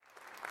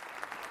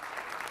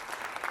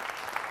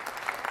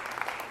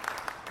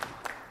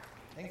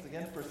Thanks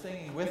again for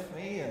singing with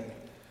me and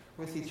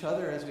with each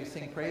other as we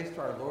sing praise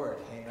to our Lord.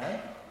 Amen.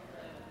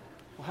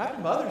 Well,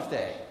 happy Mother's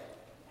Day.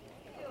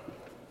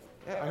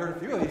 Yeah, I heard a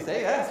few of you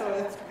say, yeah,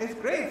 so it's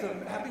great. So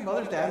happy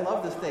Mother's Day. I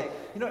love this day.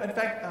 You know, in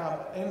fact,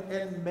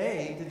 in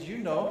May, did you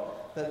know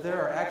that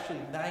there are actually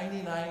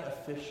 99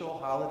 official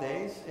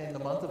holidays in the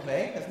month of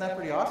May? Isn't that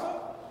pretty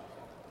awesome?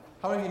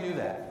 How many of you knew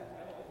that?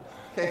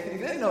 Okay, you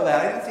didn't know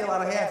that. I didn't see a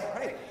lot of hands.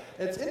 Right.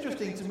 It's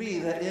interesting to me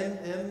that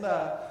in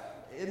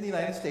the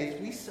United States,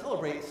 we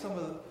celebrate some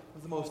of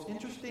the most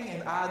interesting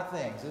and odd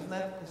things. Isn't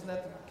that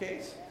the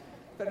case?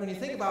 In fact, when you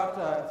think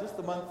about just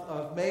the month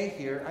of May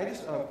here, I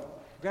just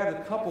grabbed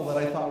a couple that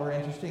I thought were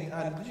interesting.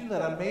 Did you know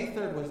that on May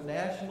 3rd was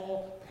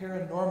National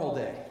Paranormal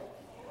Day?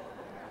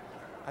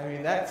 I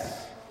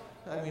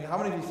mean, how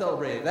many of you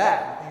celebrated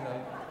that? You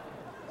know,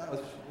 that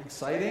was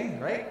exciting,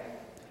 right?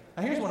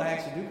 Now, here's one I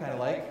actually do kind of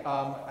like.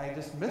 I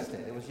just missed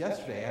it. It was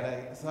yesterday,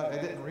 and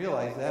I didn't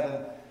realize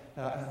that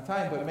in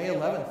time, but May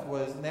 11th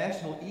was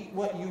National Eat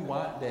What You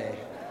Want Day.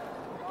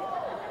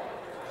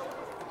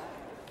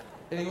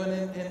 Anyone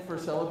in for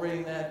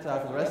celebrating that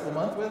for the rest of the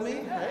month with me?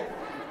 Right?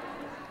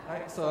 All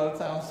right, so it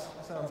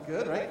sounds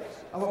good, right?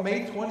 How about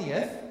May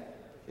 20th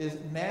is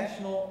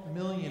National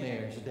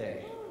Millionaires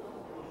Day.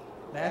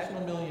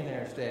 National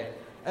Millionaires Day.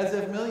 As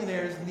if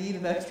millionaires need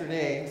an extra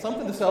day,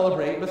 something to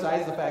celebrate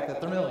besides the fact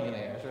that they're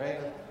millionaires, right?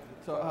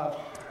 So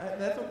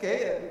that's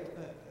okay.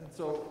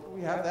 So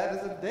we have that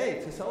as a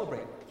day to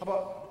celebrate. How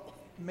about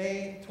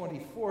May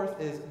 24th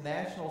is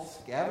National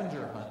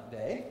Scavenger Hunt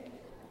Day.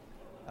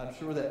 I'm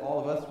sure that all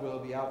of us will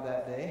be out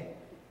that day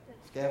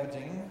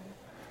scavenging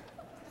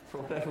for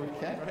whatever we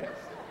can, right?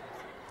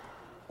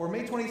 Or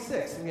May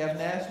 26th, we have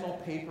National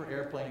Paper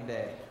Airplane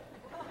Day.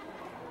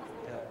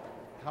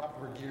 Yeah,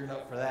 we're gearing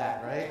up for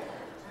that, right?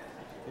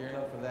 Gearing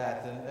up for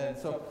that. And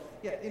so,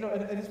 yeah, you know,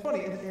 and it's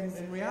funny,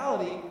 in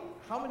reality,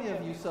 how many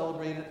of you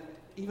celebrated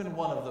even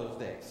one of those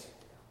days?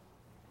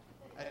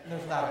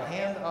 There's not a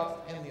hand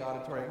up in the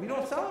auditorium. We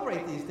don't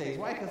celebrate these days.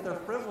 Why? Because they're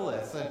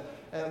frivolous.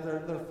 And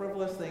they're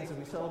frivolous things, and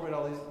we celebrate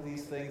all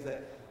these things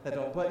that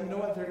don't. But you know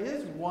what? There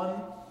is one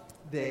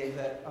day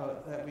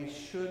that we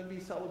should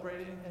be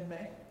celebrating in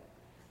May,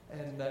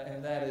 and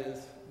that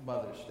is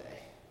Mother's Day.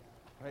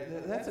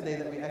 Right? That's a day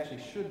that we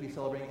actually should be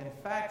celebrating. In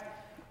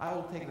fact, I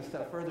will take it a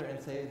step further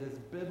and say it is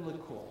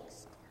biblical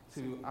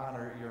to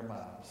honor your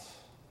moms.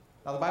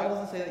 Now, the Bible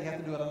doesn't say that you have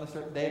to do it on a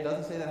certain day. It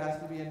doesn't say that it has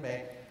to be in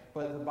May.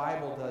 But the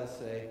Bible does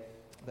say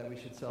that we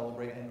should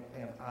celebrate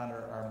and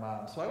honor our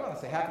moms. So I want to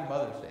say Happy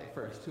Mother's Day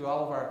first to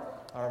all of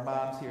our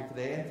moms here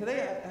today. And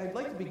today I'd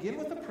like to begin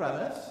with the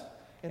premise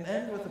and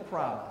end with the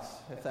promise,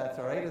 if that's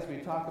all right, as we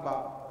talk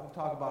about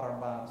our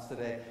moms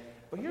today.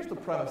 But here's the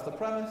premise. The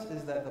premise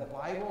is that the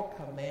Bible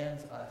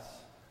commands us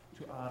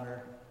to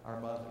honor our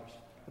mothers.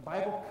 The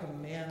Bible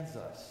commands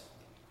us.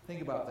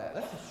 Think about that.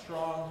 That's a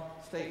strong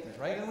statement,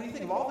 right? And when you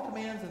think of all the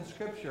commands in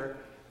Scripture,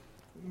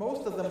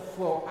 most of them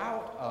flow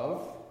out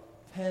of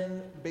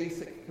 10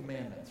 basic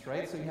commandments,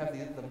 right? So you have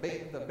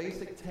the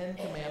basic 10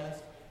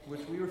 commandments, which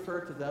we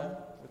refer to them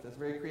with this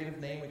very creative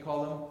name. We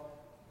call them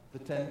the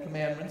 10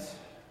 Commandments.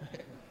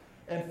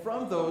 And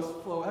from those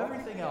flow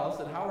everything else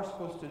and how we're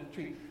supposed to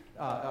treat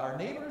our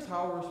neighbors,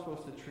 how we're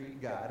supposed to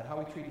treat God, how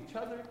we treat each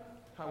other,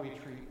 how we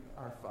treat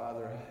our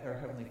Father, our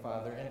Heavenly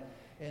Father.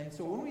 And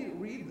so when we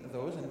read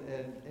those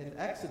in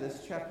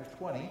Exodus chapter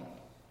 20,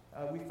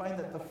 we find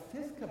that the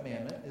 5th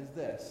commandment is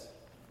this.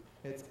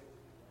 It's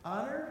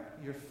honor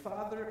your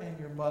father and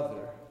your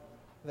mother,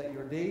 that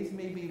your days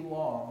may be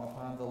long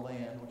upon the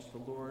land which the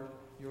Lord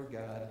your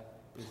God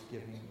is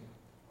giving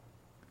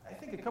you. I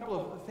think a couple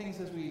of things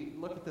as we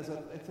look at this,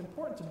 it's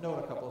important to note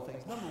a couple of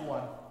things. Number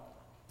one,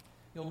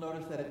 you'll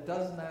notice that it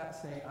does not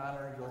say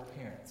honor your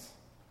parents.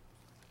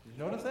 Did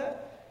you notice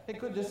that? It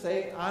could just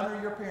say honor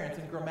your parents,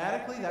 and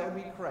grammatically that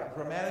would be correct.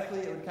 Grammatically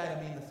it would kind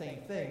of mean the same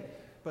thing.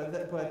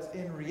 But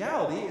in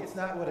reality, it's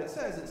not what it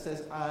says. It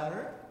says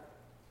honor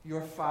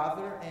your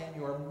father and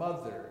your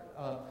mother.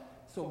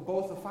 So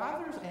both the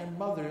fathers and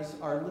mothers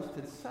are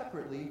listed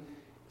separately,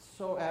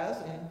 so as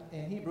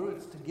in Hebrew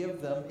it's to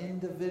give them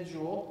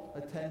individual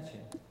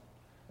attention.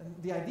 And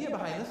the idea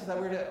behind this is that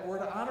we're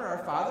to honor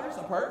our fathers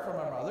apart from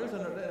our mothers,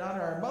 and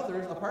honor our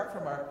mothers apart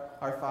from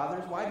our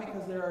fathers. Why?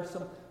 Because there are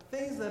some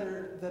things that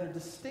are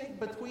distinct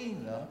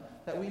between them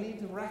that we need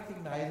to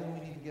recognize, and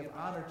we need to give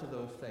honor to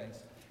those things.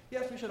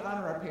 Yes, we should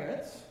honor our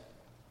parents,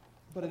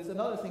 but it's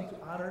another thing to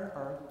honor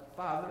our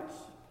fathers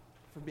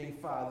for being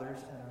fathers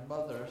and our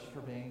mothers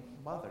for being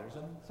mothers.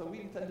 And so we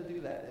intend to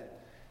do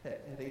that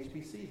at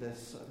HBC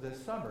this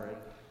summer. And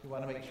we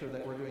want to make sure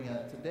that we're doing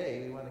that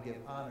today. We want to give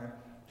honor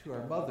to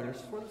our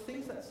mothers for the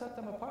things that set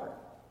them apart,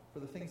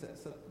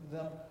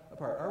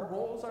 Our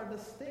roles are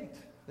distinct.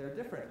 They're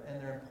different,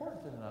 and they're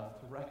important enough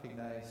to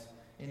recognize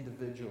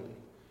individually.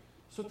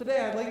 So today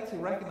I'd like to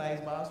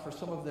recognize moms for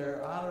some of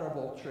their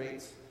honorable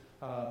traits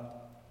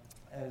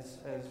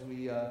as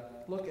we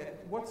look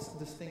at what's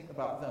distinct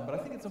about them. But I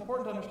think it's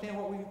important to understand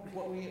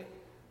what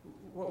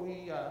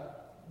we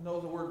know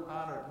the word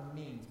honor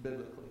means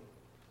biblically.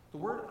 The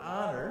word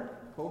honor,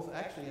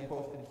 in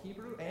both in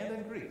Hebrew and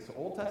in Greek, so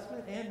Old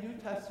Testament and New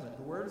Testament,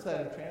 the words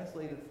that are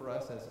translated for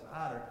us as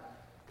honor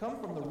come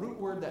from the root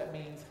word that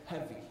means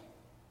heavy.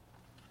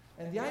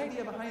 And the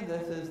idea behind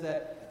this is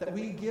that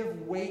we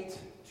give weight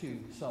to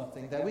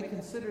something, that we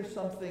consider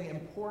something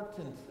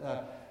important,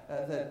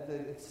 that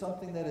it's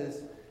something that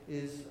is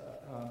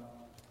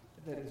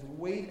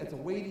weight. It's a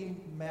weighty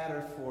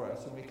matter for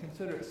us, and we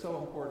consider it so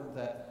important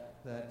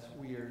that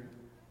we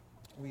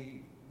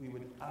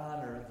would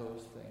honor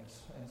those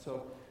things. And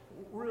so,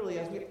 really,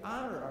 as we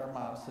honor our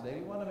moms today,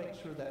 we want to make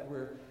sure that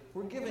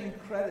we're giving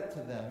credit to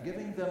them,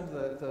 giving them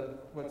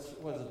what's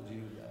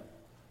due to them.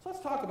 So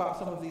let's talk about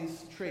some of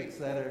these traits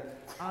that are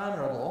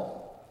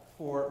honorable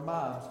for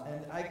moms.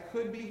 And I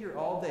could be here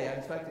all day.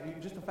 In fact,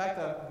 just the fact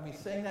of me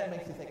saying that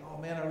makes you think, oh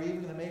man, are we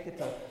even going to make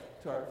it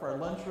for our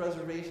lunch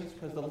reservations?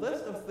 Because the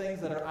list of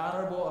things that are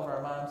honorable of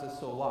our moms is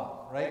so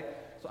long, right?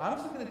 So I'm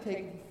just going to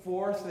take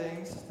 4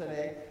 things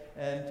today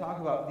and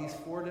talk about these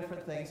 4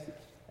 different things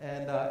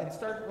and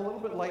start a little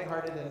bit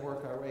lighthearted and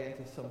work our way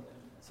into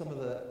some of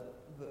the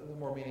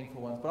more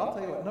meaningful ones. But I'll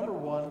tell you what, number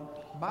 1,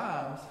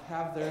 moms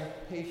have their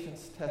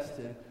patience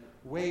tested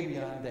way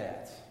beyond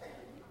dads.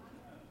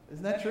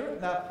 Isn't that true?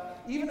 Now,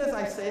 even as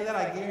I say that,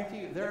 I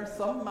guarantee you there are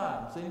some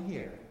moms in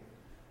here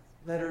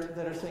that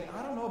are saying,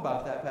 I don't know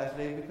about that, Pastor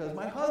Dave, because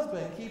my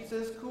husband keeps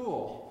his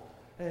cool.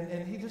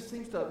 And he just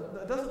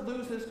doesn't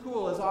lose his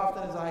cool as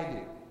often as I do.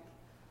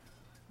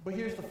 But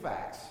here's the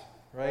facts,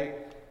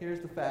 right?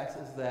 Here's the facts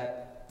is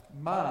that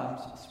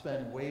moms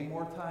spend way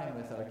more time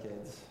with our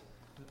kids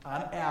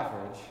on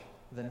average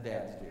than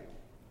dads do.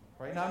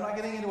 Right? Now, I'm not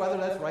getting into whether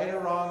that's right or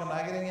wrong. I'm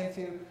not getting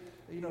into,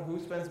 who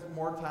spends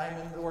more time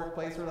in the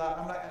workplace or not.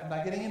 I'm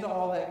not getting into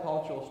all that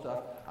cultural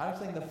stuff. I'm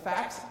saying the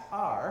facts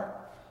are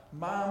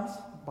moms,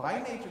 by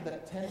nature,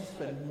 that tend to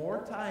spend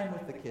more time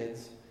with the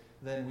kids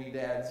than we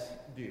dads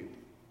do.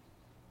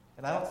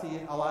 And I don't see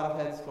a lot of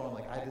heads going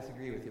like, I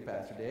disagree with you,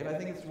 Pastor Dave. I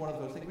think it's one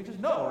of those things we just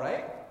know,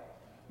 right?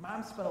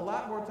 Moms spend a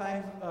lot more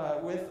time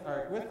with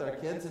our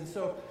kids, and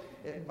so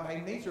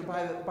by nature,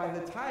 by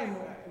the time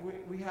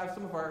we have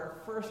some of our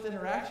first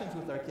interactions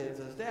with our kids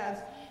as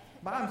dads,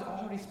 mom's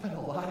already spent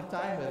a lot of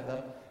time with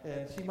them,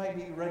 and she might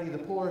be ready to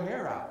pull her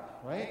hair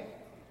out, right?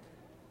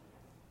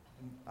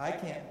 I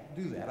can't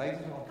do that. I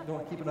just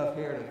don't keep enough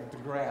hair to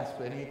grasp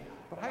any.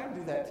 But I would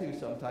do that too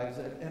sometimes.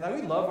 And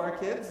we love our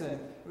kids, and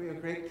we have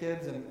great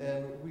kids,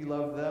 and we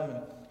love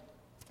them.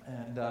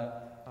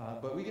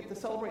 But we get to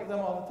celebrate them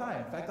all the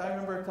time. In fact, I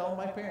remember telling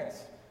my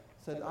parents,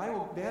 said,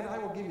 Dad, I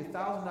will give you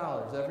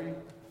 $1,000 every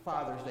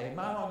Father's Day.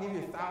 Mom, I'll give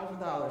you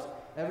 $1,000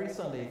 every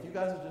Sunday. If you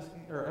guys would just,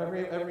 or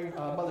every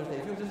Mother's Day,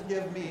 if you would just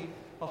give me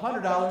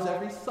 $100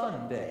 every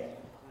Sunday.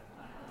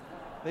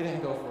 They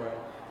didn't go for it.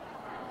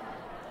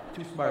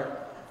 Too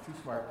smart.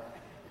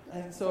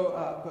 And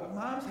so, but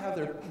moms have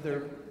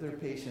their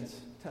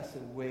patience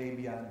tested way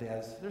beyond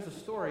dads. There's a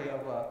story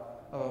of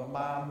a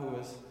mom who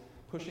was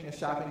pushing a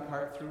shopping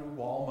cart through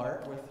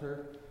Walmart with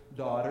her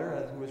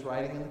daughter, who was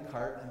riding in the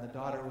cart, and the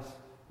daughter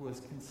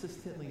was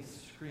consistently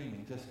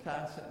screaming, just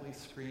constantly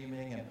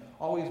screaming and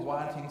always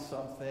wanting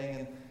something.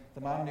 And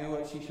the mom knew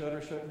what she should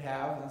or shouldn't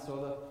have, and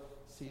so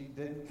she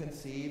didn't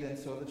concede, and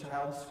so the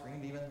child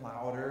screamed even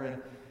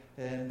louder.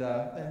 And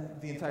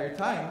the entire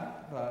time,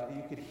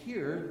 you could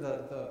hear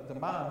the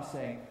mom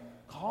saying,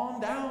 "Calm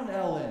down,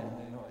 Ellen.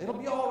 It'll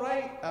be all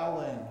right,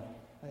 Ellen.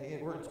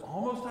 It's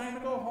almost time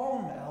to go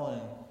home,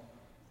 Ellen."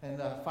 And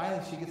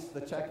finally, she gets to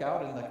the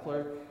checkout, and the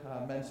clerk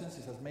mentions,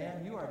 she says,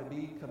 "Ma'am, you are to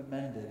be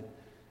commended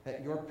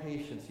at your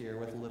patience here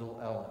with little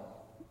Ellen."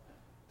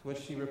 To which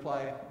she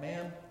replied,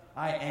 "Ma'am,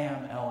 I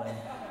am Ellen."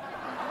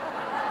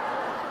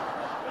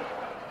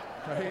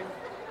 Right?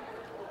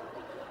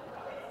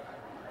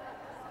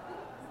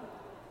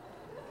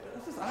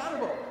 This is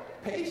honorable.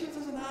 Patience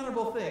is an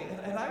honorable thing.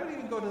 And I would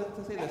even go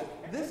to say this.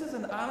 This is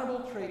an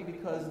honorable trait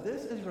because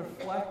this is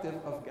reflective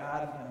of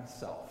God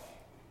himself.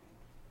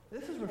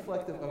 This is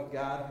reflective of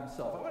God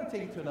himself. I want to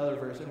take you to another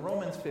verse. In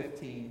Romans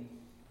 15,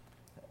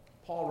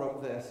 Paul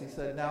wrote this. He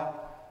said, "Now,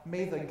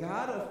 may the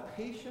God of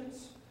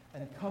patience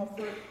and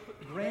comfort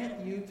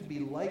grant you to be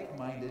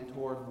like-minded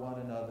toward one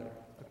another,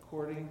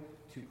 according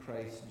to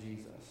Christ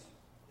Jesus."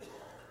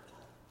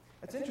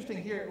 It's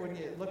interesting here when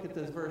you look at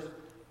this verse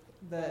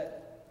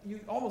that you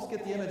almost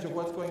get the image of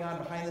what's going on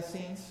behind the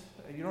scenes.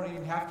 You don't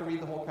even have to read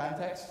the whole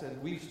context.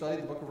 And we've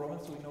studied the book of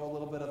Romans, so we know a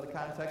little bit of the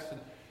context.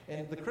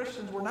 And the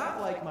Christians were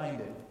not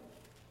like-minded.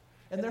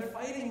 And they're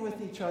fighting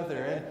with each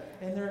other.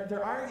 And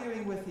they're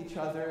arguing with each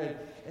other.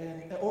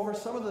 And over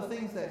some of the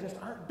things that just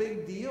aren't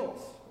big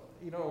deals.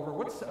 Over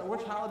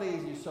which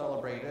holidays you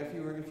celebrate. If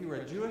you were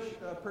a Jewish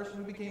person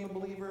who became a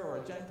believer, or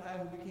a Gentile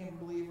who became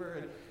a believer.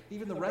 And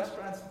even the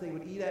restaurants that they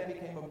would eat at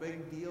became a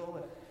big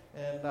deal.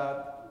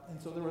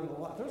 And so there was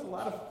a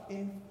lot of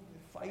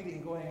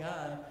fighting going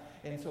on.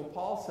 And so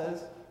Paul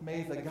says,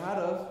 "May the God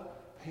of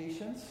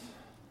patience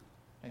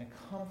and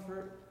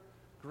comfort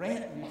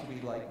grant you to be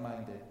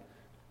like-minded."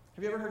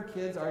 Have you ever heard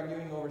kids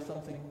arguing over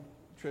something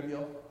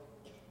trivial?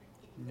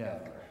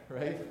 Never,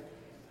 right?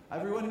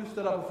 Everyone who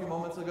stood up a few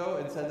moments ago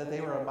and said that they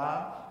were a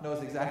mom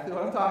knows exactly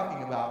what I'm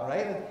talking about,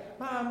 right? And,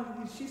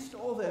 Mom, she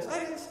stole this. I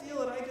didn't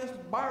steal it. I just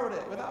borrowed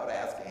it without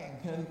asking.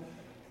 And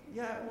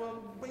yeah,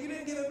 well, but you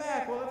didn't give it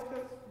back. Well, that's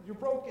because you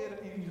broke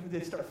it. And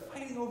they start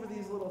fighting over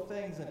these little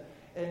things.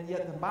 And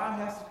yet the mom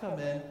has to come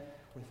in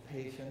with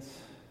patience.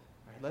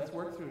 All right, let's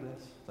work through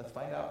this. Let's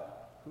find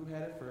out who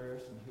had it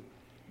first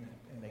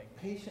and they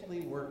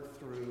patiently work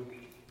through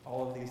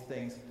all of these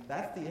things.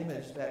 That's the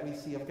image that we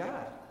see of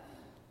God.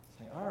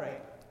 Saying, all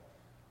right,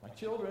 my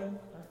children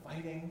are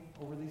fighting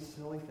over these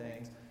silly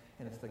things,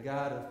 and it's the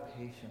God of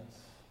patience,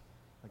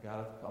 the God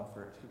of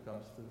comfort who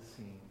comes to the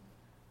scene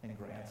and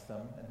grants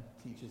them and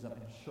teaches them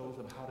and shows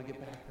them how to get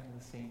back on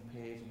the same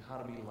page and how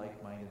to be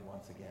like-minded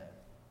once again.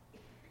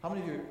 How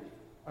many of you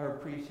are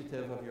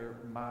appreciative of your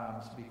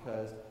moms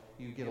because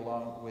you get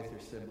along with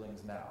your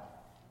siblings now?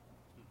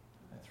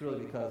 It's really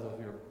because of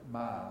your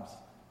moms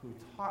who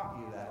taught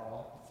you that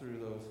all through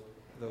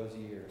those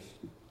years.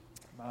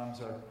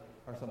 Moms are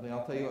something.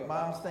 I'll tell you what,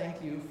 moms,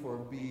 thank you for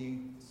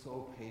being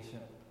so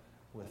patient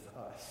with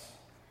us.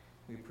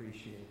 We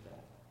appreciate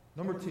that.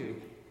 Number 2,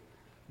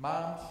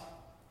 moms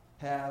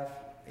have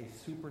a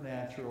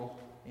supernatural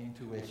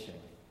intuition.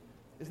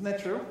 Isn't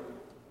that true?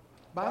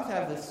 Moms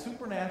have this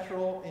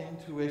supernatural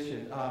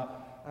intuition.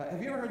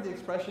 Have you ever heard the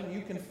expression,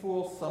 you can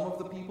fool some of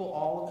the people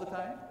all of the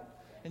time?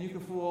 And you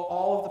can fool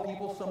all of the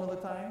people some of the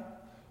time?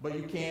 But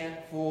you can't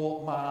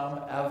fool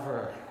Mom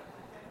ever.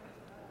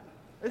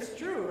 It's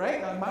true,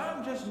 right? A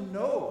mom just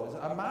knows.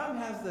 A mom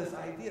has this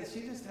idea.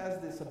 She just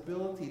has this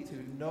ability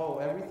to know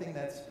everything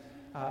that's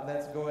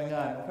going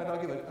on. In fact,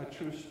 I'll give a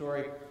true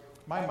story.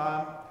 My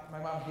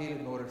mom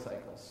hated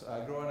motorcycles.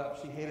 Growing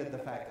up, she hated the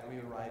fact that we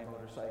would ride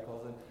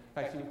motorcycles. And in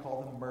fact, she would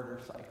call them murder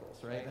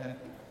cycles, right?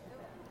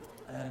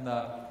 And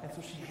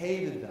so she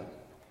hated them.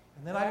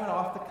 And then I went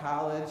off to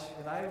college,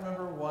 and I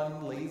remember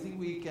one lazy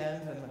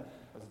weekend, and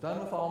I was done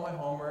with all my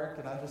homework,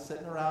 and I'm just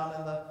sitting around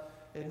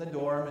in the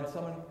dorm, and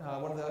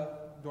one of the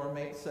dorm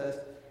mates says,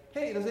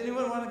 "Hey, does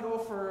anyone want to go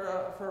for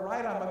a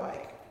ride on my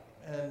bike?"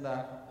 And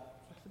I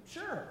said,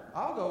 "Sure,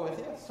 I'll go with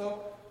you."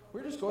 So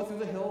we're just going through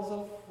the hills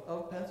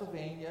of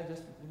Pennsylvania,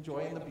 just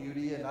enjoying the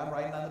beauty, and I'm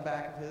riding on the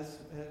back of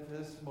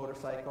his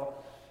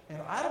motorcycle.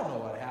 And I don't know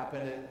what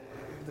happened.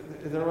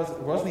 There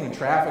wasn't even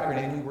traffic or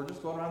anything. We're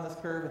just going around this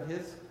curve, and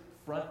his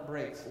front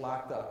brakes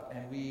locked up,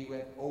 and we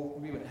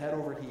went head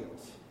over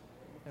heels.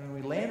 And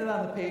when we landed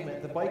on the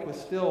pavement, the bike was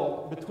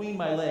still between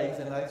my legs,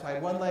 and so I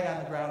had one leg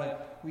on the ground, and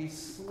we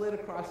slid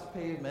across the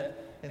pavement.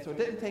 And so it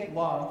didn't take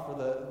long for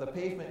the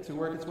pavement to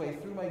work its way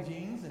through my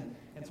jeans, and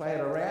so I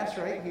had a rash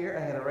right here,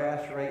 I had a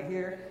rash right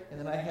here, and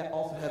then I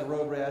also had a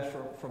road rash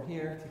from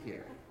here to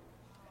here.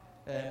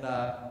 And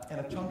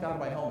a chunk out of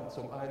my helmet.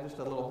 So I just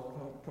a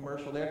little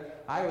commercial there.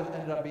 I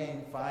ended up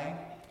being fine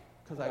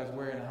because I was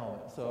wearing a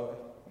helmet. So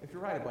if you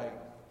ride a bike,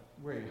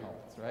 wear your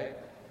helmets, right?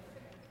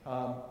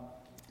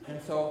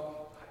 And so,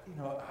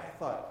 I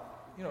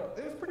thought,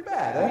 it was pretty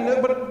bad. I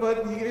mean,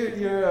 but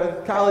you're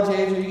a college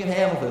age, you can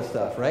handle this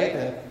stuff,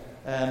 right?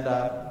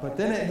 But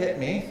then it hit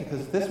me,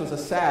 because this was a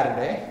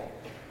Saturday,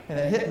 and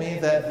it hit me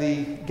that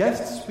the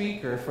guest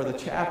speaker for the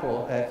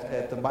chapel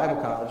at the Bible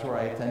college where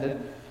I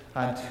attended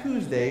on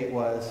Tuesday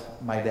was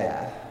my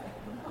dad.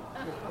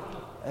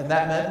 And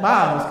that meant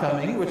Mom was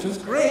coming, which was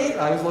great.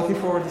 I was looking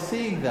forward to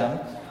seeing them.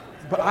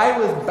 But I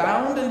was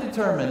bound and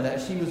determined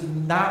that she was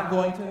not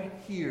going to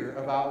hear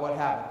about what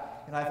happened.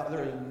 And I thought,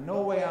 there is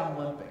no way I'm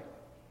limping.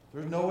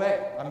 There's no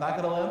way. I'm not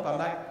going to limp.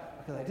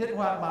 Because I didn't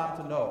want Mom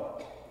to know.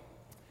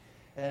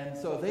 And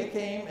so they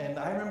came, and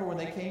I remember when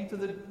they came to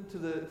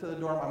the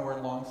dorm, I'm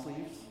wearing long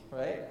sleeves,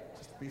 right?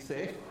 Just to be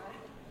safe.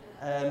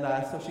 And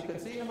so she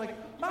couldn't see. I'm like,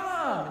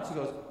 "Mom!" And she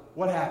goes,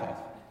 "What happened?"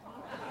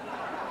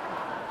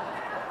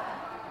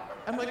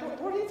 I'm like,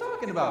 "What are you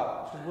talking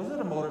about?" She goes, "Was it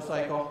a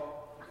motorcycle?"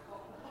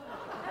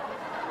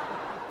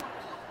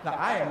 Now,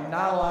 I am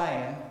not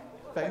lying.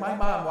 In fact, my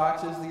mom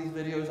watches these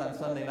videos on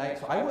Sunday night,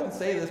 so I wouldn't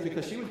say this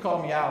because she would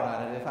call me out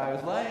on it. If I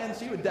was lying,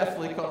 she would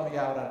definitely call me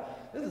out on it.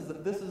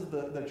 This is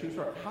the true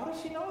story. How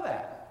does she know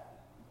that?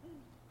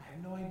 I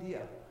have no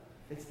idea.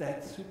 It's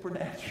that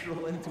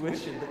supernatural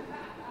intuition.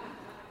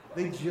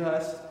 They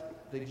just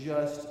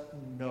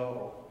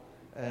know.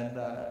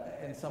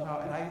 And somehow,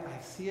 and I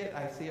see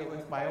it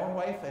with my own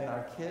wife and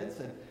our kids,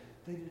 and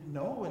they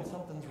know when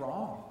something's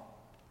wrong.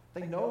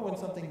 They know when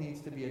something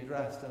needs to be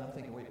addressed, and I'm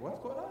thinking, wait, what's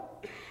going on?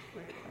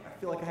 I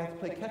feel like I have to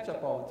play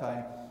catch-up all the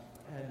time,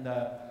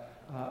 but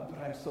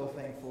I'm so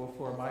thankful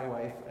for my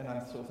wife, and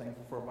I'm so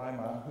thankful for my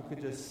mom, who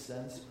could just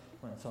sense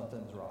when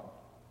something's wrong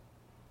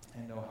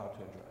and know how to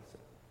address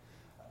it.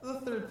 The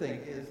third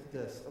thing is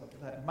this,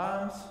 that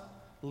moms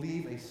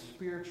leave a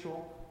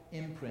spiritual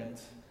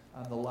imprint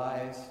on the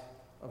lives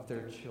of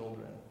their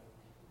children.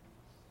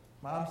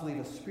 Moms leave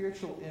a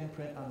spiritual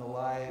imprint on the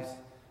lives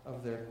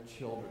of their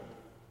children.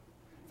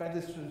 In fact,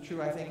 this is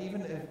true, I think,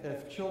 even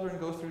if children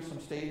go through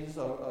some stages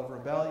of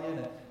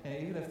rebellion, and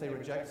even if they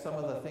reject some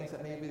of the things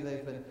that maybe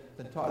they've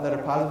been taught that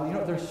are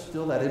positive, there's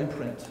still that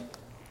imprint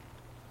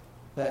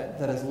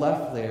that is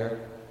left there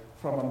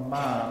from a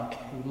mom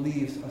who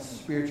leaves a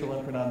spiritual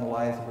imprint on the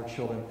lives of her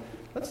children.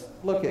 Let's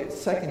look at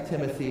 2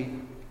 Timothy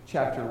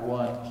chapter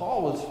 1.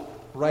 Paul was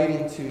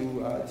writing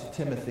to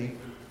Timothy,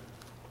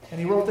 and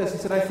he wrote this. He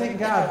said, I thank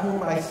God,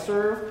 whom I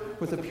serve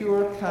with a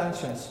pure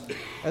conscience,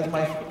 as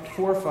my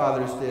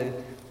forefathers did,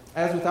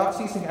 as without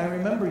ceasing I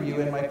remember you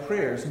in my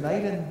prayers,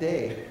 night and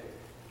day,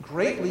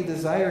 greatly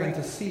desiring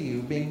to see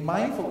you, being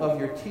mindful of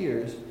your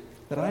tears,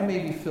 that I may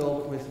be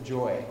filled with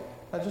joy.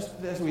 Just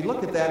as we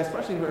look at that,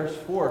 especially verse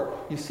 4,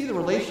 you see the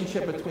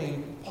relationship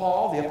between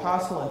Paul, the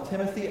apostle, and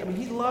Timothy. I mean,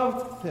 he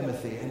loved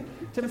Timothy. And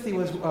Timothy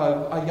was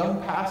a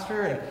young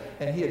pastor,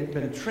 and he had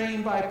been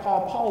trained by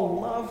Paul.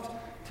 Paul loved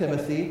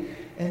Timothy.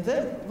 And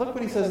then look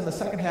what he says in the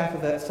second half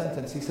of that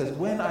sentence. He says,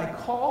 when I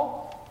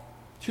call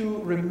to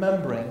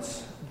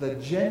remembrance the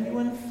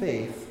genuine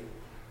faith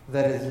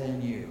that is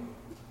in you,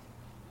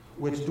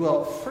 which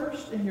dwelt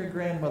first in your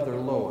grandmother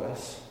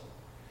Lois,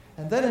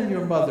 and then in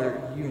your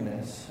mother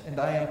Eunice, and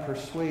I am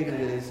persuaded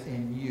it is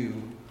in you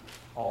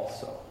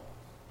also.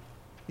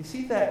 You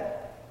see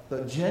that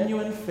the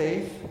genuine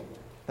faith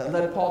that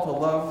led Paul to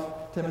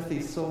love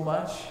Timothy so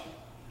much?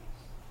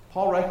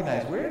 Paul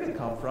recognized, where did it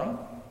come from?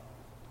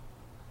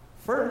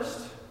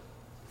 First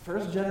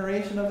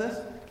generation of this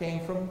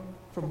came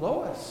from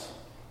Lois,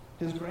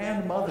 his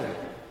grandmother.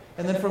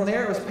 And then from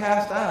there it was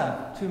passed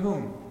on to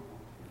whom?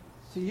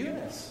 To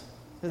Eunice,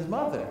 his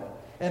mother.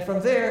 And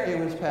from there it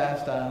was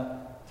passed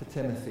on to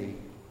Timothy.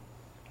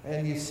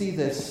 And you see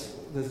this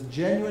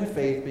genuine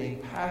faith being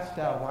passed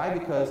down. Why?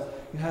 Because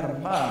you had a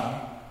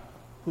mom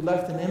who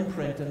left an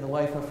imprint in the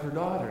life of her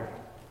daughter.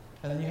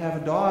 And then you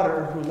have a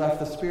daughter who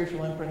left a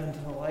spiritual imprint into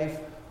the life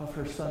of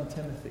her son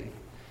Timothy.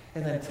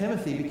 And then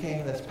Timothy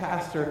became this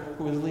pastor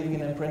who was leaving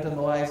an imprint in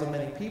the lives of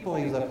many people.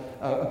 He was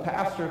a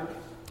pastor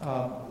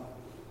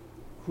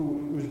who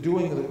was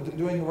doing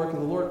the work of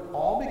the Lord,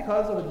 all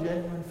because of a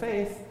genuine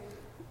faith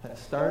that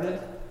started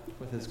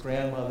with his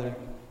grandmother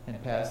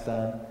and passed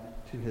on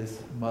to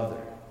his mother.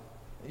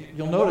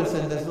 You'll notice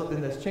in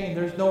this chain,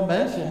 there's no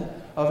mention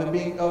of it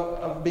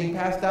being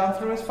passed down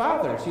through his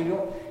fathers.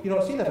 You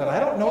don't see that. And I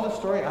don't know the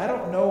story. I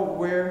don't know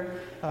where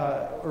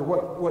or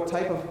what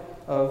type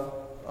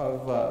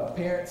of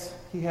parents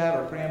he had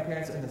or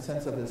grandparents in the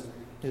sense of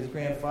his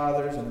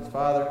grandfathers and his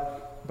father.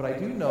 But I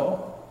do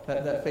know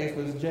that faith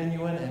was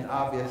genuine and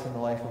obvious in the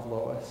life of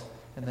Lois.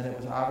 And then it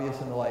was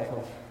obvious in the life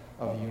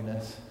of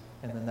Eunice.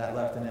 And then that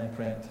left an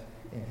imprint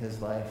in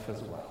his life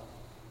as well.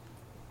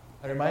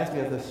 It reminds me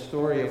of the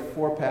story of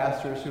 4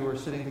 pastors who were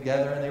sitting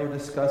together and they were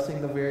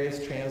discussing the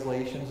various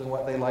translations and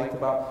what they liked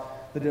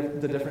about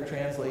the different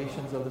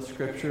translations of the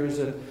scriptures.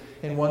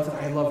 And one said,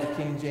 I love the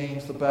King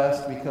James the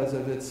best because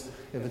of its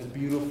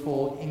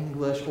beautiful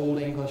Old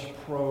English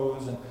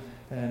prose.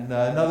 And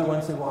another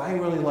one said, well, I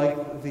really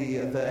like the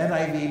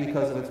NIV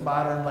because of its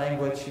modern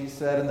language, he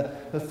said. And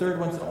the third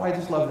one said, I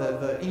just love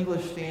the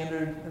English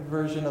Standard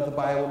Version of the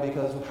Bible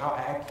because of how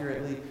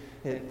accurately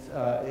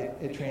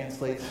it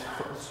translates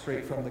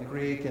straight from the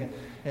Greek.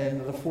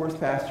 And the 4th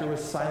pastor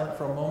was silent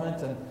for a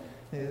moment, and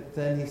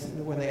then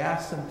when they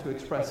asked him to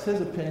express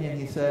his opinion,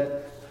 he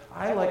said,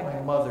 I like my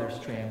mother's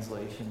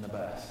translation the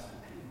best.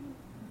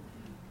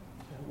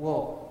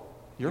 Well,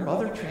 your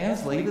mother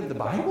translated the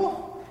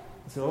Bible?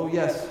 I said, oh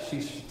yes,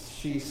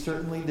 she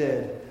certainly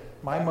did.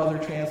 My mother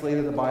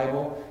translated the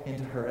Bible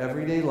into her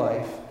everyday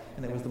life,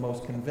 and it was the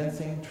most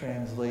convincing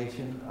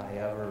translation I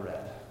ever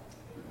read.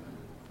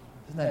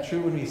 Isn't that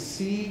true? When we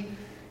see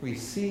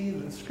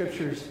the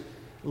scriptures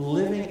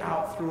living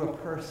out through a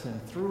person,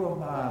 through a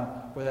mom,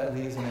 where that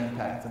leaves an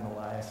impact in the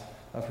lives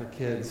of her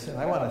kids. And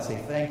I want to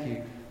say thank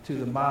you to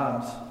the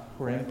moms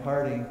who are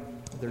imparting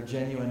their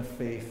genuine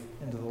faith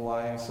into the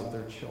lives of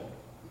their children.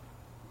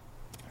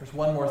 There's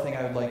one more thing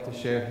I would like to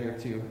share here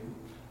too.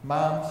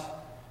 Moms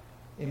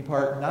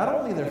impart not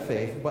only their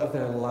faith, but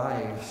their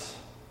lives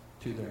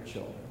to their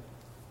children.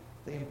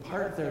 They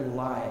impart their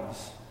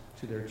lives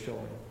to their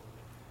children.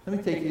 Let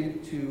me take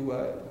you to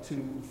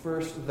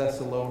 1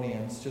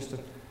 Thessalonians, just a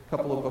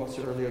couple of books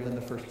earlier than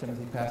the 1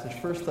 Timothy passage.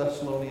 1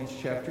 Thessalonians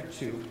chapter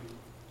 2,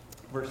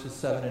 verses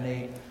 7 and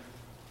 8.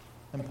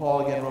 And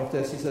Paul again wrote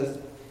this. He says,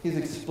 he's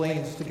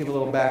explaining, just to give a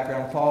little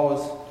background, Paul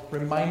was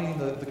reminding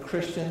the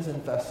Christians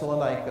in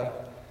Thessalonica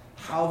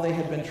how they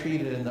had been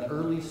treated in the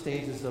early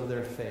stages of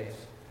their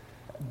faith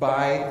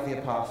by the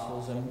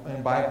apostles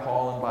and by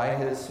Paul and by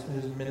his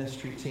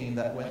ministry team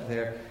that went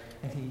there.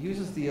 And he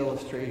uses the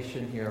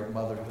illustration here of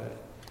motherhood.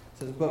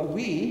 He says, but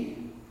we,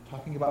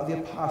 talking about the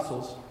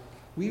apostles,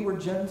 we were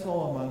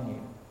gentle among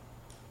you,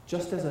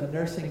 just as a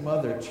nursing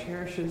mother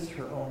cherishes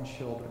her own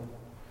children.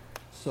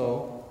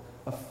 So,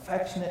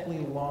 affectionately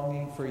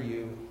longing for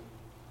you,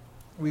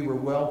 we were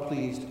well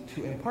pleased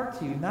to impart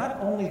to you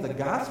not only the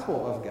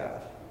gospel of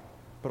God,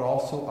 but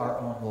also our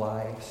own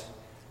lives,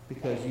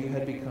 because you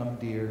had become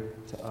dear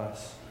to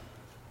us.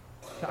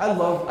 I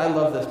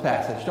love this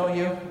passage, don't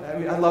you?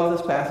 I love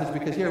this passage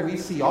because here we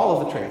see all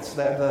of the traits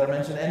that are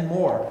mentioned and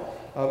more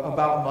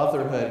about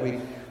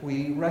motherhood.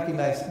 We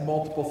recognize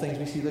multiple things.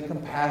 We see the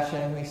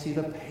compassion, we see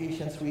the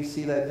patience, we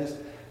see that just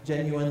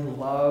genuine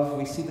love.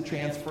 We see the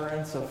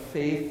transference of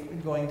faith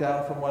going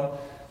down from one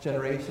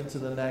generation to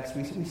the next.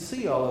 We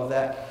see all of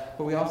that,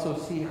 but we also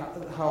see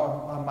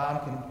how a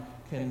mom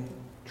can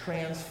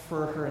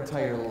transfer her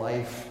entire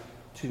life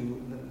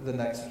to the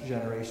next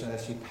generation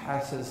as she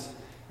passes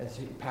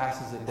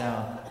it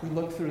down. We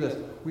look through this.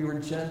 We were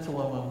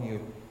gentle among you.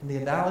 And the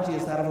analogy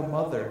is that of a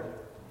mother.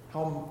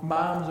 How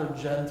moms are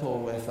gentle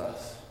with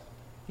us.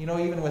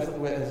 Even with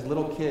as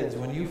little kids,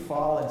 when you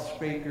fall and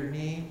scrape your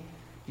knee,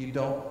 you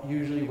don't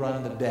usually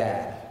run to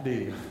dad, do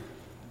you?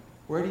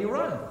 Where do you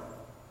run?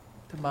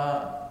 To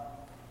mom.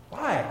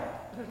 Why?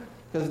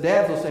 Because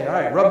dads will say, all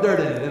right, rub dirt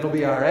in it. It'll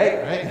be all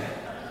right?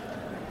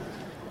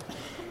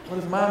 What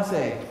does mom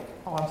say?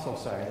 Oh, I'm so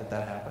sorry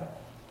that happened.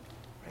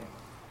 Right?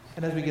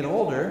 And as we get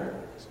older,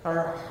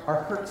 our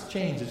hurts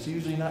change. It's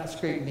usually not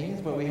scraped knees,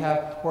 but we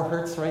have more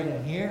hurts right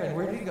in here. And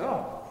where do we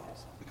go?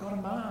 We go to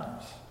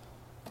moms.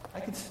 I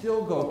could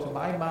still go to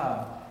my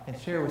mom and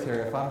share with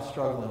her if I'm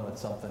struggling with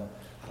something.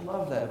 I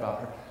love that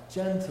about her.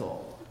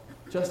 Gentle.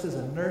 Just as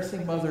a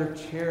nursing mother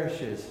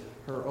cherishes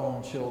her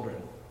own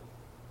children.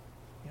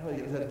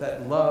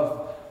 That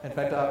love. In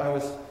fact, I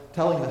was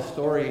telling the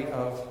story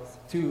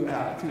to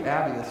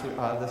Abby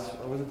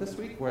this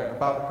week,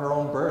 about her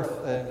own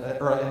birth and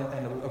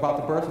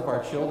about the birth of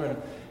our children,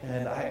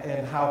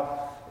 and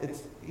how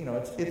it's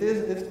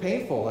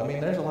painful. I mean,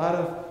 there's a lot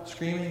of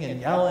screaming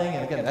and yelling,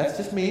 and again, that's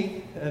just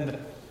me, and it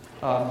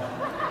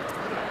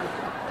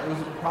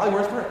was probably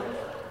worse for her.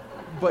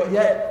 But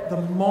yet,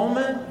 the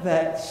moment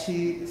that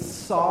she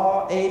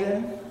saw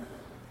Aiden,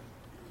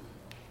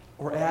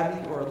 or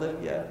Abby, or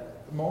Olivia,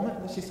 the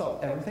moment that she saw,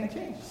 everything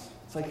changes.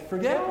 It's like,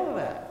 forget all of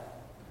that.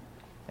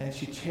 And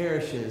she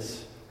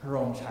cherishes her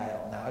own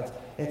child now.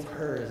 It's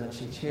hers, and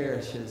she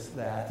cherishes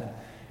that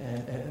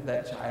and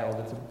that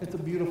child. It's a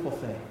beautiful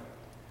thing.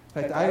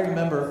 In fact, I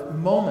remember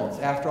moments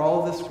after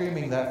all of this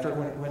screaming, after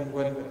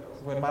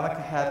when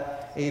Monica had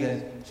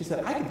Aiden, she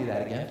said, I could do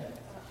that again.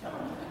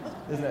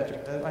 Isn't that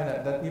true? I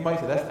know, you might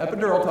say that's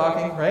epidural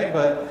talking, right?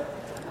 But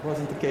it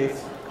wasn't the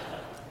case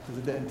because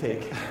it didn't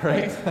take,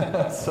 right?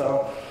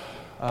 So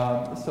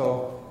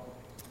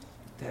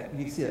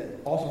you see it.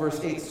 Also, verse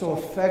 8, so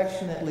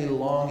affectionately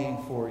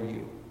longing for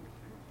you.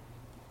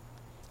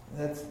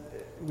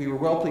 We were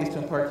well pleased to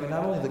impart to you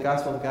not only the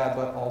gospel of God,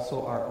 but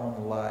also our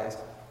own lives.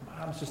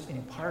 Moms just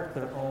impart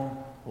their own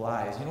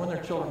lives. When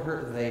their children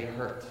hurt, they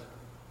hurt.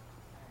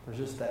 There's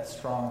just that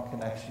strong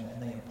connection,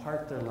 and they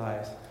impart their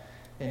lives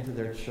into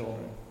their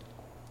children.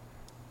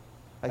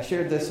 I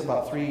shared this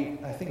about 3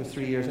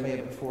 years, it may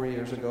have been 4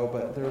 years ago,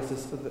 but there was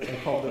this,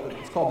 it's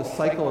called the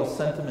cycle of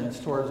sentiments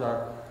towards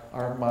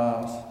our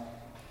moms.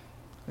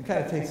 It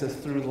kind of takes us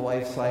through the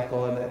life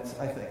cycle, and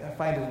I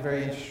find it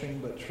very interesting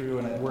but true,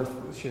 and it's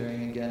worth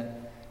sharing again.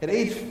 At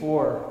age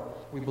 4,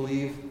 we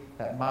believe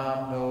that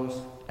mom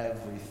knows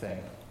everything.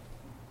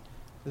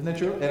 Isn't it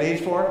true? At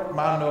age 4,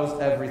 mom knows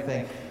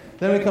everything.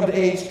 Then we come to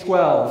age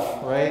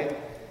 12, right?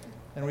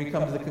 And we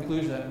come to the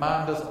conclusion that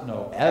mom doesn't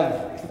know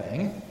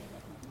everything.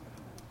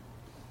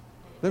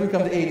 Then we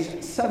come to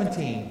age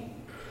 17.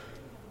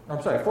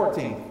 I'm sorry,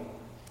 14.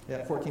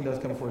 Yeah, 14 does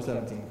come before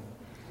 17.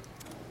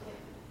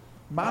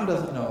 Mom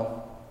doesn't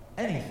know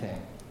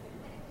anything.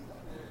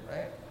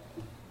 Right?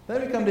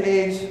 Then we come to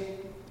age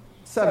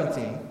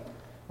 17, and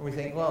we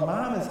think, well,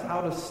 mom is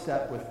out of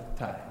step with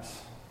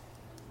times.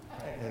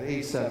 Right? At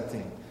age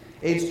 17.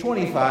 Age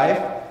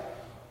 25,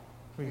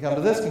 we come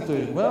to this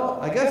conclusion. Well,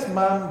 I guess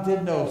mom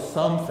did know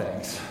some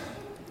things.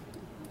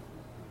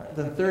 Right?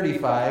 Then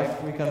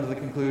 35, we come to the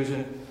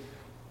conclusion,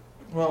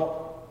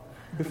 well,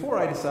 before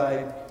I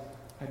decide,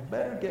 I'd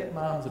better get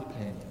mom's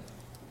opinion.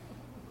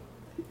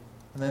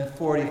 And then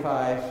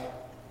 45,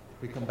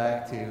 we come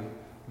back to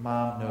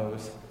mom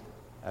knows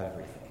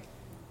everything.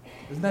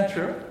 Isn't that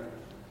true?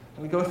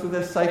 And we go through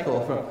this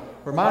cycle from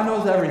where mom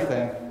knows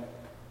everything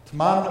to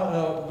mom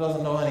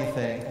doesn't know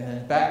anything, and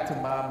then back to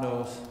mom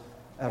knows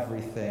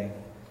everything.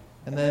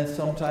 And then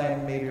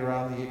sometime maybe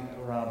around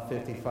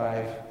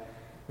 55,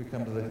 we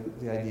come to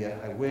the idea,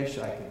 I wish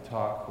I could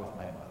talk with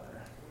my mother.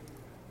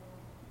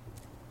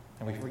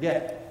 And we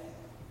forget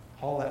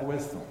all that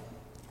wisdom.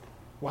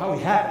 Wow,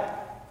 we have it.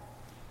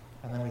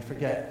 And then we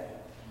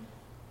forget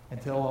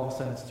until all of a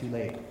sudden it's too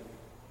late.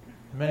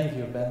 Many of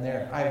you have been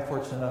there. I'm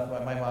fortunate enough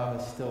that my mom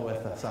is still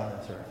with us on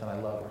this earth, and I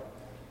love her.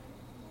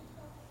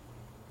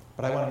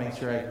 But I want to make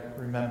sure I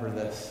remember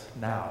this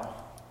now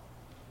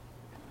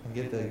and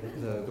get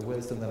the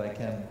wisdom that I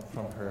can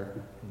from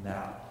her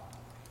now.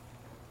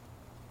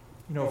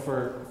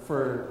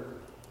 For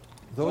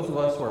those of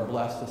us who are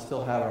blessed to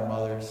still have our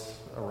mothers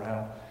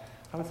around,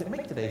 I would say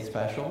make today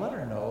special. Let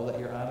her know that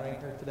you're honoring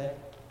her today.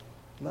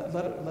 Let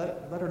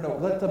her know.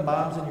 Let the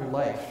moms in your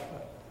life,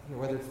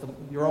 whether it's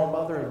your own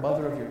mother or the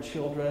mother of your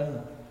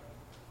children,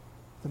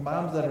 the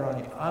moms that are on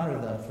you, honor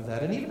them for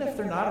that. And even if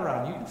they're not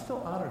around, you can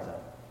still honor them.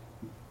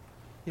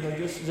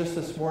 Just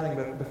this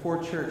morning,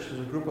 before church,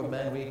 there's a group of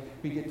men,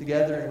 we get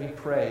together and we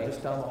pray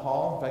just down the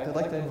hall. In fact, I'd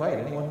like to invite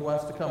anyone who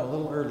wants to come a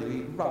little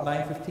early. About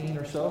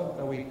 9:15 or so,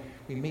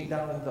 we meet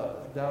down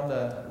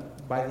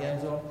by the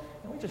end zone,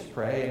 and And we just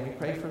pray, and we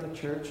pray for the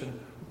church, and we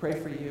pray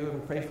for you, and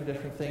we pray for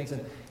different things.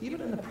 And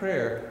even in the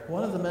prayer,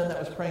 one of the men that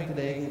was praying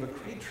today gave a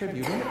great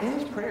tribute in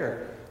his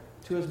prayer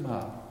to his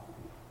mom,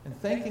 and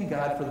thanking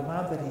God for the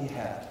mom that he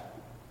had.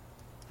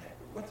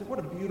 What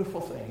a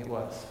beautiful thing it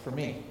was for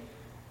me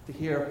to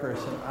hear a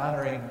person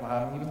honoring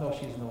mom, even though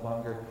she's no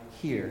longer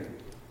here.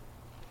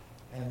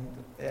 And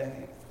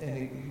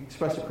he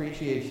expressed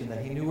appreciation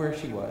that he knew where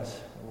she was,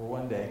 and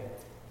one day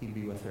he'd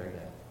be with her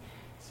again.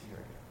 See her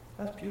again.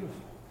 That's beautiful.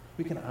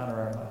 We can honor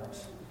our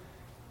moms.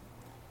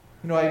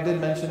 You know, I did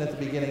mention at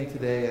the beginning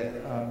today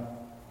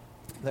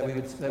that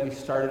we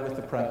started with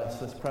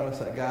this premise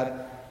that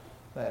God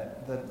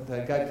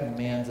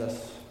commands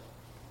us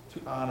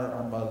to honor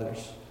our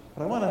mothers.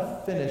 But I want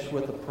to finish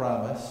with a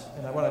promise,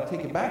 and I want to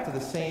take it back to the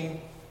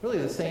same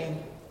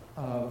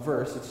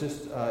verse. It's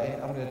just,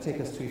 I'm going to take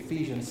us to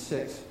Ephesians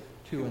 6,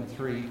 2 and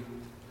 3.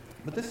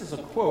 But this is a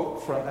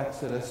quote from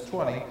Exodus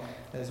 20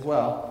 as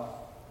well.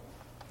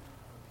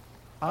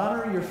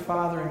 Honor your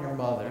father and your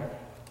mother,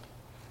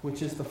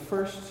 which is the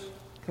first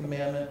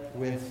commandment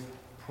with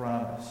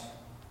promise.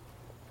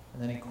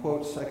 And then he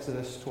quotes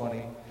Exodus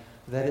 20,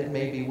 that it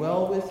may be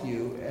well with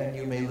you and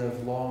you may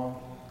live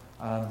long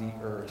on the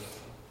earth.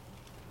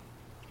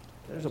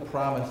 There's a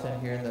promise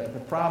in here, and the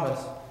promise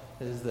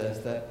is this,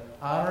 that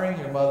honoring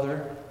your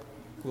mother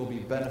will be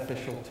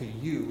beneficial to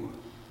you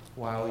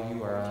while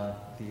you are on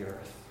the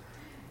earth.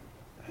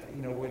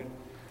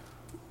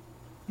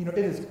 It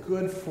is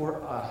good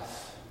for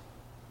us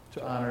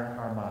to honor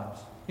our moms.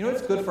 You know,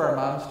 it's good for our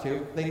moms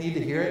too. They need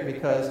to hear it,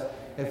 because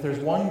if there's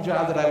one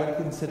job that I would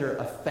consider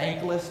a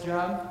thankless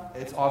job,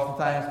 it's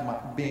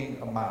oftentimes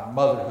being a mom,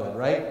 motherhood,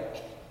 right?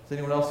 Does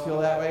anyone else feel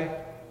that way?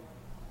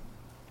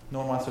 No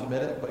one wants to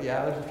admit it, but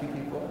yeah, there's a few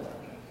people.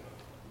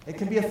 It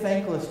can be a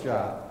thankless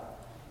job.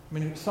 I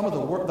mean, some of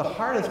the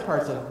hardest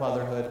parts of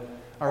motherhood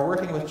are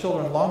working with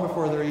children long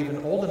before they're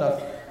even old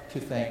enough to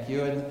thank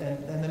you, and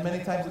then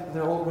many times when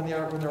they're old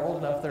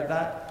enough, they're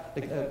not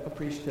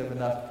appreciative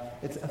enough.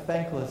 It's a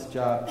thankless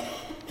job.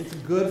 It's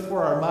good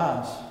for our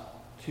moms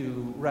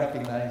to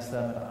recognize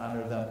them and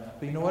honor them.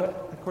 But you know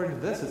what? According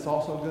to this, it's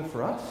also good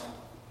for us.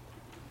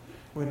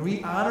 When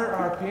we honor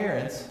our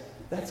parents,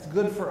 that's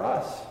good for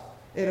us.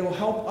 It will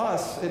help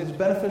us. It is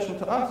beneficial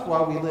to us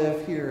while we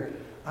live here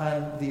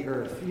on the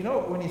earth. You know,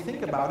 when you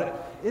think about it,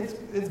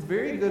 it's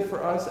very good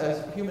for us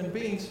as human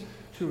beings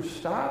to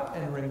stop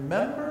and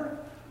remember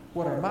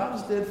what our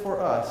moms did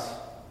for us.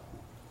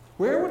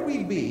 Where would we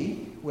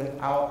be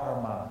without our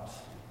moms?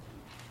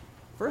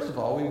 First of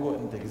all, we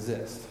wouldn't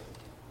exist.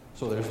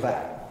 So there's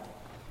that.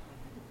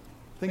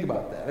 Think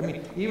about that. I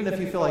mean, even if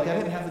you feel like I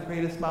didn't have the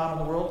greatest mom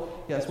in the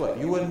world, guess what?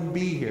 You wouldn't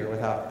be here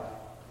without her.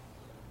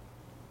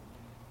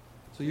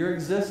 So your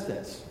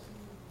existence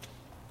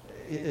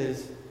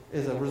is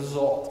a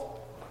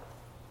result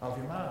of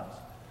your moms.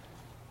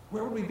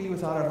 Where would we be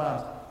without our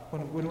moms?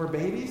 When we're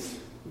babies,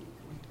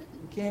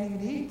 we can't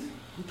even eat.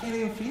 We can't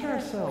even feed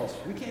ourselves.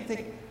 We can't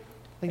take.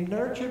 They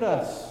nurtured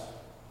us,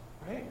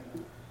 right?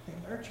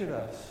 They nurtured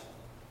us.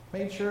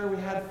 Made sure we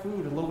had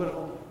food. A little bit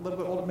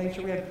older. Made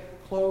sure we had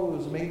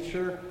clothes. Made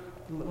sure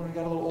when we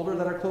got a little older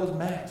that our clothes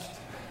matched.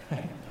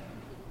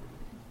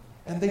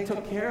 And they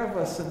took care of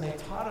us, and they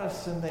taught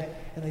us, and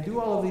they do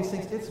all of these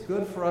things. It's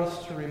good for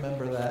us to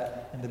remember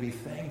that and to be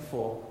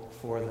thankful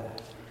for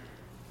that.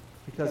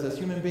 Because as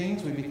human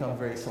beings, we become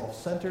very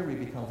self-centered. We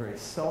become very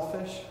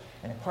selfish.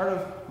 And part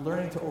of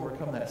learning to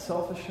overcome that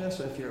selfishness,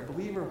 if you're a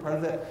believer, part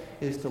of that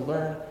is to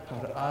learn how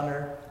to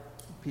honor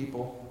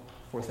people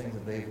for things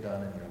that they've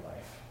done in your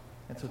life.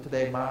 And so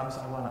today, moms,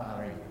 I want to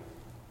honor you.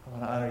 I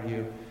want to honor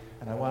you,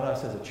 and I want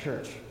us as a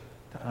church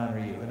to honor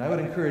you. And I would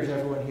encourage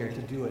everyone here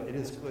to do it. It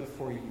is good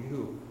for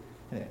you.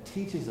 And it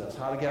teaches us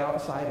how to get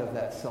outside of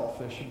that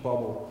selfish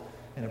bubble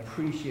and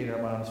appreciate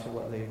our moms for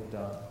what they've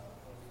done.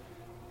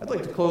 I'd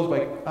like to close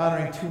by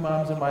honoring two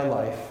moms in my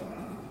life.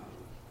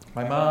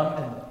 My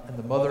mom and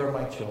the mother of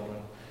my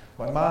children.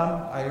 My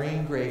mom,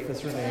 Irene Grafe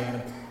is her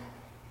name,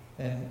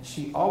 and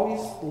she always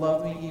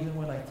loved me even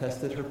when I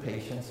tested her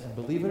patience. And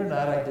believe it or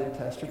not, I did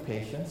test her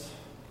patience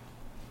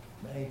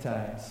many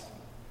times.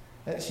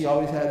 And she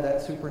always had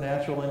that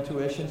supernatural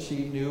intuition.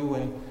 She knew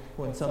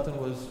when something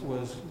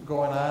was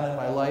going on in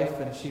my life,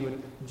 and she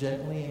would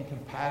gently and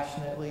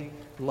compassionately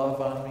love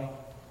on me.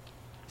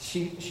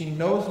 She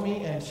knows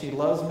me and she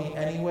loves me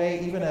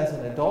anyway. Even as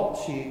an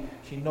adult,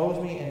 she knows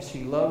me and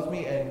she loves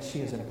me, and she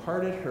has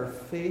imparted her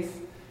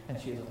faith and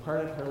she has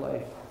imparted her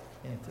life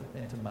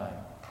into mine.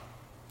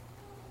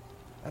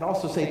 I'd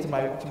also say to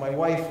my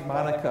wife,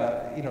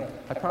 Monica,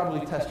 I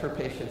probably test her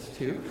patience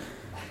too.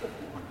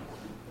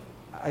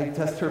 I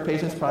test her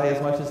patience probably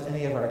as much as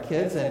any of our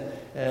kids,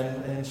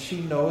 and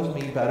she knows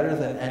me better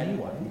than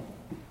anyone,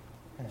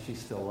 and she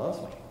still loves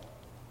me.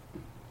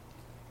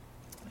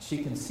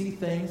 She can see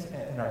things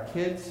in our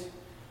kids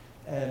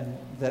and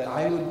that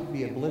I would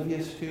be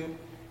oblivious to,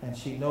 and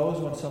she knows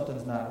when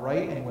something's not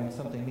right and when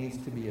something needs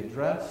to be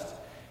addressed,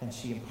 and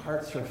she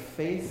imparts her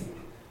faith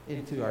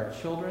into our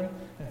children.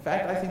 In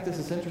fact, I think this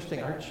is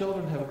interesting. Our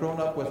children have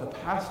grown up with a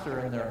pastor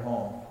in their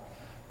home,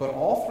 But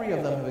all three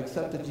of them have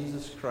accepted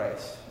Jesus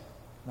Christ.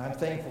 And I'm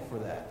thankful for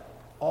that.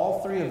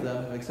 All three of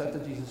them have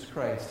accepted Jesus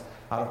Christ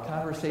out of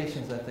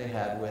conversations that they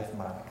had with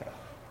Monica.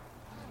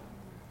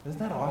 Isn't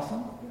that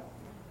awesome?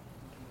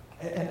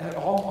 And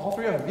all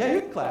three of them. Yeah,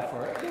 you can clap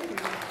for it. All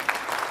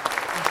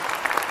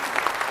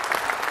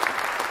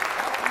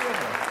three of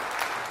them.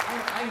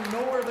 I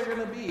know where they're going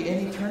to be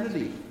in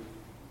eternity.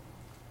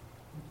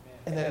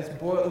 And that it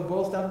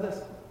boils down to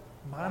this.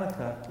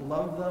 Monica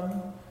loved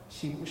them.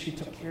 She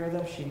took care of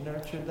them. She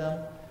nurtured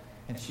them.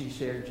 And she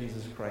shared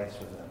Jesus Christ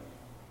with them.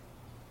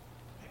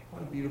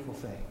 What a beautiful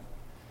thing.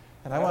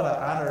 And I want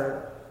to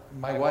honor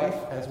my wife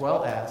as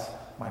well as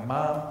my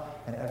mom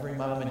and every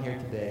mom in here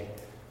today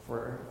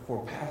for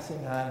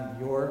passing on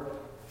your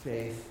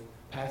faith,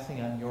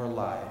 passing on your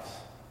lives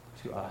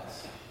to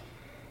us.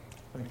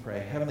 Let me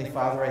pray. Heavenly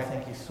Father, I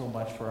thank you so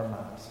much for our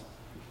moms.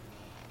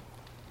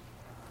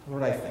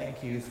 Lord, I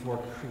thank you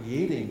for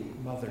creating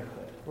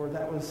motherhood. Lord,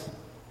 that was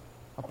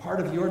a part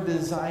of your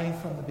design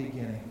from the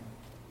beginning.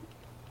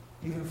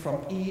 Even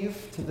from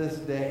Eve to this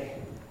day.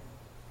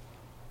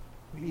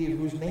 Eve,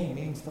 whose name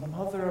means the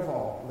mother of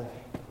all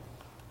living.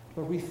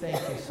 Lord, we thank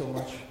you so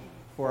much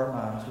for our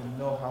moms. We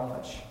know how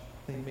much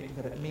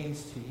that it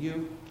means to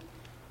you.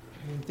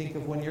 And think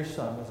of when your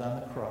son was on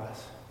the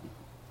cross.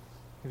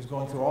 He was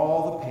going through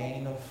all the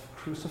pain of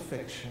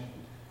crucifixion.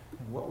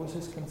 And what was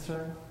his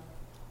concern?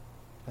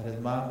 That his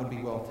mom would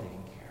be well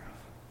taken care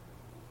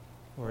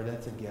of. Lord,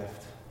 that's a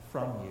gift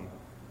from you.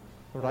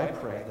 Lord, I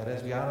pray that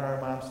as we honor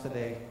our moms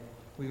today,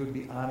 we would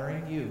be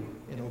honoring you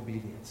in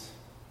obedience.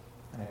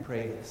 And I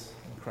pray this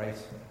in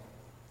Christ's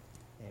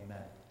name.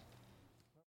 Amen.